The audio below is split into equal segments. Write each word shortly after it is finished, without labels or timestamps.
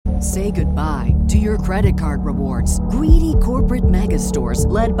Say goodbye to your credit card rewards. Greedy corporate mega stores,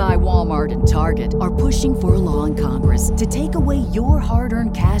 led by Walmart and Target, are pushing for a law in Congress to take away your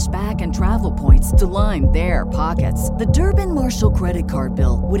hard-earned cash back and travel points to line their pockets. The Durbin-Marshall credit card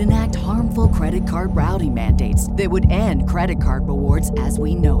bill would enact harmful credit card routing mandates that would end credit card rewards as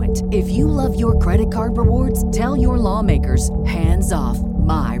we know it. If you love your credit card rewards, tell your lawmakers, hands off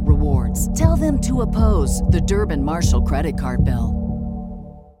my rewards. Tell them to oppose the Durbin-Marshall credit card bill.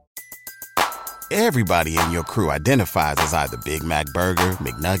 Everybody in your crew identifies as either Big Mac Burger,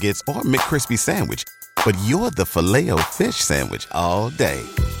 McNuggets, or McCrispy Sandwich. But you're the Filet-O-Fish Sandwich all day.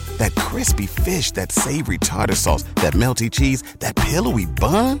 That crispy fish, that savory tartar sauce, that melty cheese, that pillowy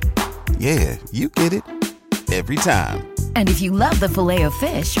bun. Yeah, you get it. Every time. And if you love the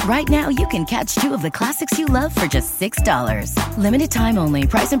Filet-O-Fish, right now you can catch two of the classics you love for just $6. Limited time only.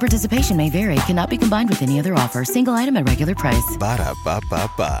 Price and participation may vary. Cannot be combined with any other offer. Single item at regular price.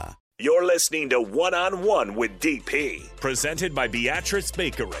 Ba-da-ba-ba-ba. You're listening to One-on-One with DP, presented by Beatrice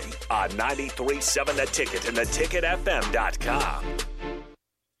Bakery on 93.7 The Ticket and theticketfm.com.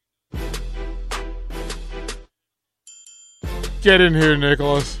 Get in here,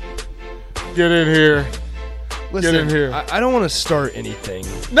 Nicholas. Get in here. Listen, Get in here. I don't want to start anything.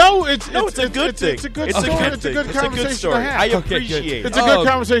 No, it's a good thing. It's a good It's a story. good It's a thing. good It's a good conversation story. to have. I Okay, appreciate good. it. It's a good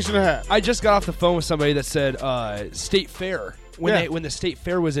conversation to have. I just got off the phone with somebody that said State Fair. When the State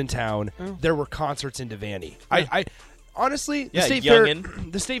Fair was in town, there were concerts in Devaney. Yeah. I honestly, Yeah,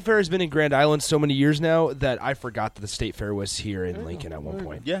 the State Fair has been in Grand Island so many years now that I forgot that the State Fair was here in Lincoln at one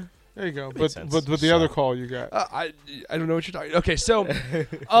point. Yeah. There you go. Makes But sense. the other call you got. I don't know what you're talking. Okay, so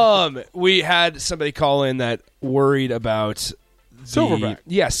we had somebody call in that worried about Silverback.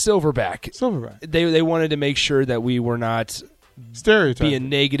 Silverback. Silverback. They wanted to make sure that we were not Stereotype. being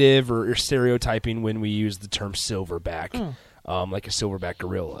negative or stereotyping when we use the term silverback, like a silverback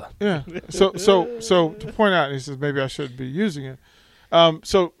gorilla. Yeah. So to point out, he says maybe I should be using it.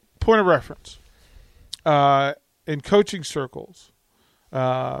 So point of reference. In coaching circles,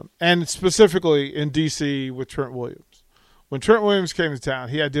 and specifically in D.C. with Trent Williams. When Trent Williams came to town,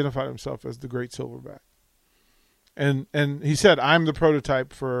 he identified himself as the great silverback. And he said, I'm the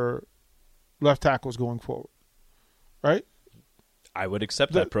prototype for left tackles going forward. Right? I would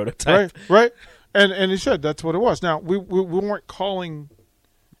accept that prototype. Right. And he said that's what it was. Now, we weren't calling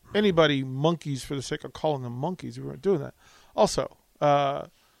anybody monkeys for the sake of calling them monkeys. We weren't doing that. Also,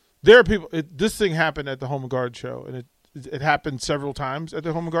 there are people. This thing happened at the Home and Garden show, and it happened several times at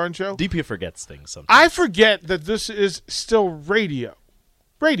the Home and Garden show. DP forgets things sometimes. I forget that this is still radio.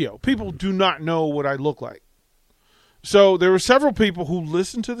 Radio. People do not know what I look like. So there were several people who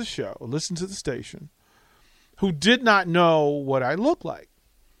listened to the show, listened to the station, who did not know what I look like.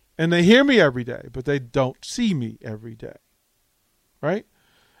 And they hear me every day, but they don't see me every day. Right?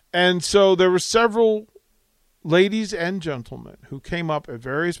 And so there were several ladies and gentlemen who came up at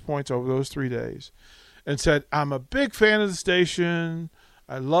various points over those 3 days and said, I'm a big fan of the station.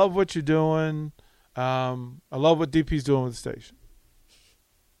 I love what you're doing. I love what DP's doing with the station.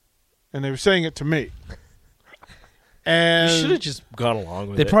 And they were saying it to me. And You should have just gone along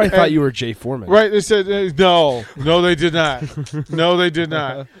with They it. probably thought you were Jay Foreman. right, they said, no, they did not. No, they did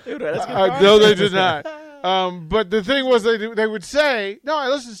not. Dude, that's good. No, they did not. But the thing was, they would say, no, I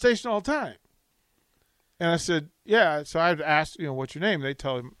listen to the station all the time. And I said, yeah. So I'd ask, what's your name? They'd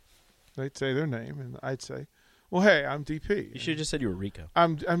say their name, and I'd say, well, hey, I'm DP. You should have just said you were Rico.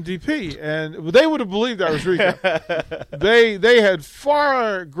 I'm DP, and they would have believed I was Rico. They had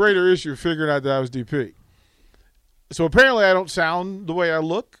far greater issue figuring out that I was DP. So apparently I don't sound the way I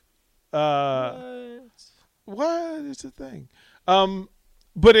look. What is the thing?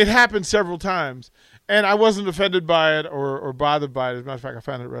 But it happened several times, and I wasn't offended by it or bothered by it. As a matter of fact, I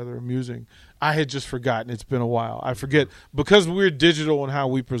found it rather amusing. I had just forgotten. It's been a while. I forget. Because we're digital in how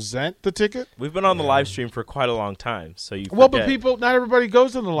we present the ticket. We've been on the live stream for quite a long time, so you forget. Well, but not everybody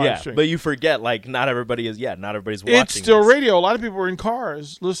goes on the live stream. but you forget, not everybody's watching. It's still this. radio. A lot of people are in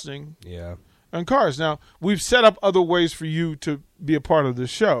cars listening. Yeah. On cars. Now, we've set up other ways for you to be a part of this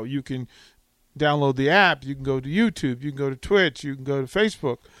show. You can download the app. You can go to YouTube. You can go to Twitch. You can go to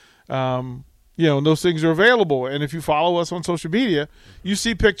Facebook. And those things are available. And if you follow us on social media, you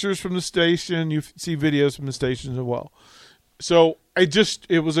see pictures from the station. You see videos from the stations as well. So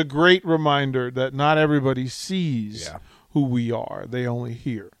it was a great reminder that not everybody sees who we are. They only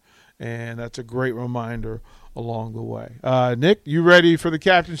hear. And that's a great reminder along the way. Nick, you ready for the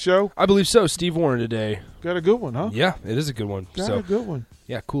captain show? I believe so. Steve Warren today. Got a good one, huh? Yeah, it is a good one. Got a good one.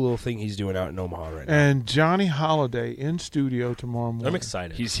 Yeah, cool little thing he's doing out in Omaha right now. And Johnny Holiday in studio tomorrow morning. I'm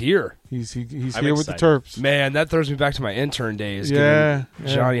excited. He's here. He's I'm here with the excited. Terps. Man, that throws me back to my intern days. Yeah,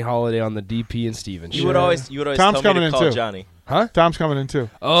 getting Johnny Holiday on the DP and Steven You show. would always Tom's tell me coming to in call too. Johnny. Huh? Tom's coming in too.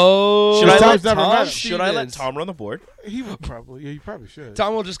 Oh, Should I Tom's let never met him. Should I let Stevens. Tom run the board? He would probably. Yeah, you probably should.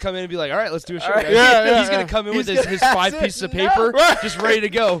 Tom will just come in and be like, all right, let's do a show. right. guys." Yeah, He's going to come in with his 5 pieces of paper, just ready to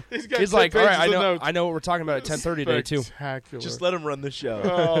go. He's got He's 10 like, all right, pages of notes. I know what we're talking about at 10:30 today, too. Spectacular. Just let him run the show.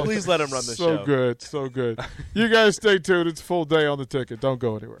 Oh, Please let him run the so show. good, so good. You guys stay tuned. It's a full day on the ticket. Don't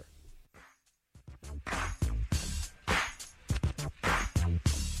go anywhere.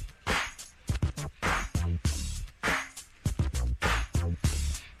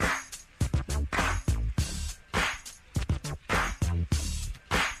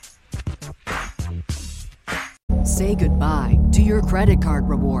 Say goodbye to your credit card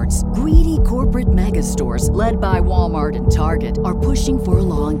rewards. Greedy corporate mega stores, led by Walmart and Target, are pushing for a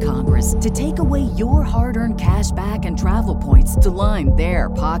law in Congress to take away your hard-earned cash back and travel points to line their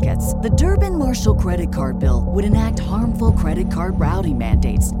pockets. The Durbin-Marshall credit card bill would enact harmful credit card routing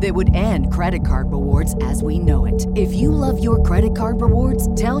mandates that would end credit card rewards as we know it. If you love your credit card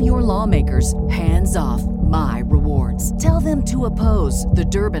rewards, tell your lawmakers, hands off my rewards. Tell them to oppose the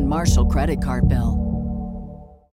Durbin-Marshall credit card bill.